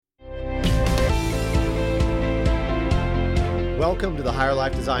Welcome to the Higher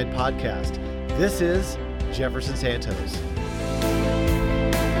Life Design Podcast. This is Jefferson Santos.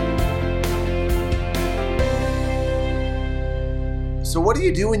 So what do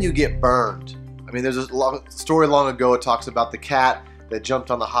you do when you get burned? I mean, there's a story long ago. It talks about the cat that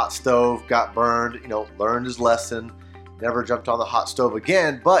jumped on the hot stove, got burned, learned his lesson, never jumped on the hot stove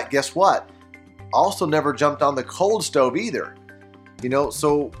again. But guess what? Also never jumped on the cold stove either. Did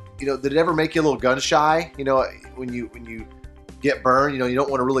it ever make you a little gun shy? When you get burned, you don't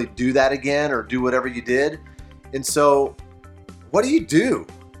want to really do that again or do whatever you did. And so what do you do?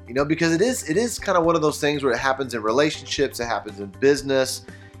 Because it is kind of one of those things where it happens in relationships, it happens in business,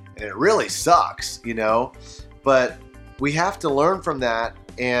 and it really sucks, but we have to learn from that.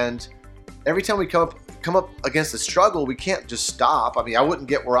 And every time we come up against a struggle, we can't just stop. I mean, I wouldn't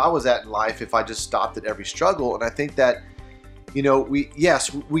get where I was at in life if I just stopped at every struggle. And I think that, we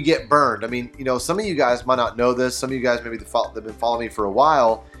get burned. I mean, some of you guys might not know this. Some of you guys maybe have been following me for a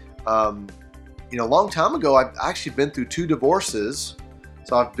while. A long time ago, I've actually been through 2 divorces.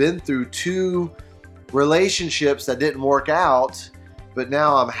 So I've been through 2 relationships that didn't work out, but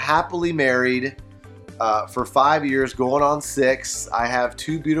now I'm happily married for 5 years, going on 6. I have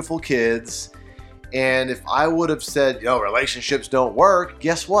 2 beautiful kids. And if I would have said, relationships don't work,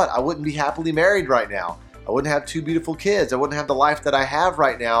 guess what? I wouldn't be happily married right now. I wouldn't have 2 beautiful kids. I wouldn't have the life that I have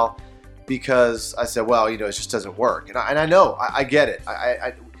right now because I said, it just doesn't work. And I know, I get it.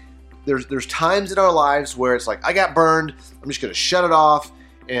 There's times in our lives where it's like, I got burned, I'm just going to shut it off,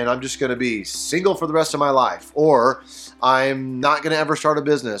 and I'm just going to be single for the rest of my life. Or I'm not going to ever start a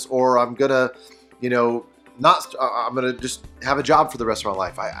business, or I'm going to, I'm going to just have a job for the rest of my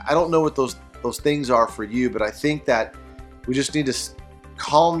life. I don't know what those things are for you, but I think that we just need to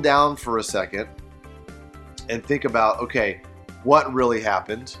calm down for a second and think about, okay, what really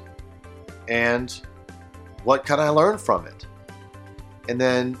happened and what can I learn from it? And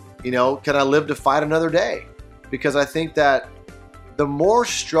then, can I live to fight another day? Because I think that the more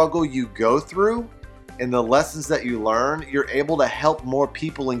struggle you go through and the lessons that you learn, you're able to help more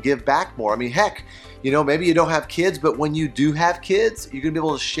people and give back more. I mean, heck, maybe you don't have kids, but when you do have kids, you're going to be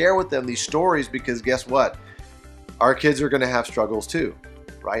able to share with them these stories because guess what? Our kids are going to have struggles too,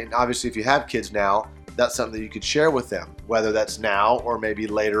 right? And obviously if you have kids now, that's something that you could share with them, whether that's now or maybe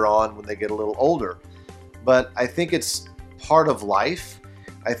later on when they get a little older. But I think it's part of life.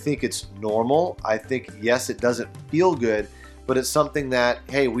 I think it's normal. I think, yes, it doesn't feel good, but it's something that,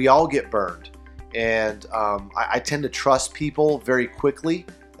 hey, we all get burned. And I tend to trust people very quickly.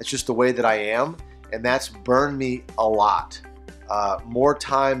 That's just the way that I am. And that's burned me a lot, more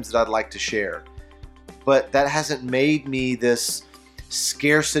times than I'd like to share. But that hasn't made me this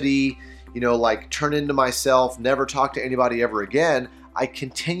scarcity, turn into myself, never talk to anybody ever again. I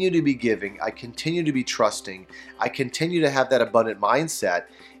continue to be giving. I continue to be trusting. I continue to have that abundant mindset.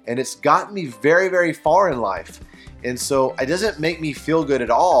 And it's gotten me very, very far in life. And so it doesn't make me feel good at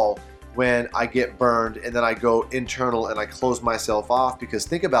all when I get burned and then I go internal and I close myself off. Because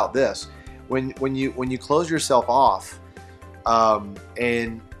think about this. When you close yourself off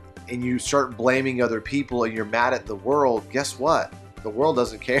and you start blaming other people and you're mad at the world, guess what? The world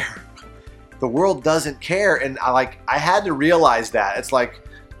doesn't care. The world doesn't care. And I had to realize that. It's like,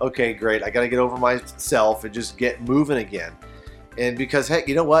 okay, great. I got to get over myself and just get moving again. And because, hey,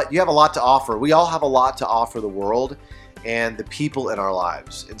 you know what? You have a lot to offer. We all have a lot to offer the world and the people in our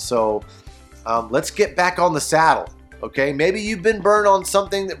lives. And so let's get back on the saddle, okay? Maybe you've been burned on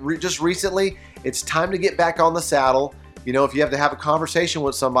something that just recently. It's time to get back on the saddle. If you have to have a conversation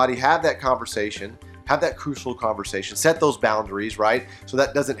with somebody, have that conversation. Have that crucial conversation, set those boundaries, right? So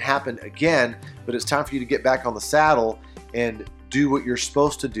that doesn't happen again, but it's time for you to get back on the saddle and do what you're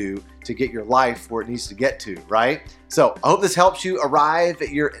supposed to do to get your life where it needs to get to, right? So I hope this helps you arrive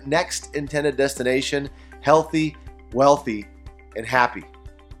at your next intended destination, healthy, wealthy, and happy.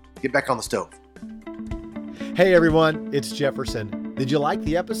 Get back on the stove. Hey everyone, it's Jefferson. Did you like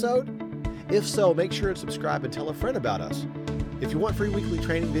the episode? If so, make sure to subscribe and tell a friend about us. If you want free weekly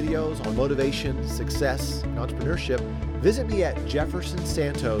training videos on motivation, success, and entrepreneurship, visit me at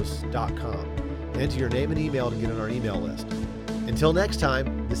jeffersonsantos.com. Enter your name and email to get on our email list. Until next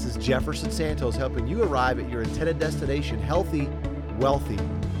time, this is Jefferson Santos helping you arrive at your intended destination healthy, wealthy,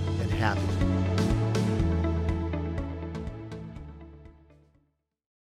 and happy.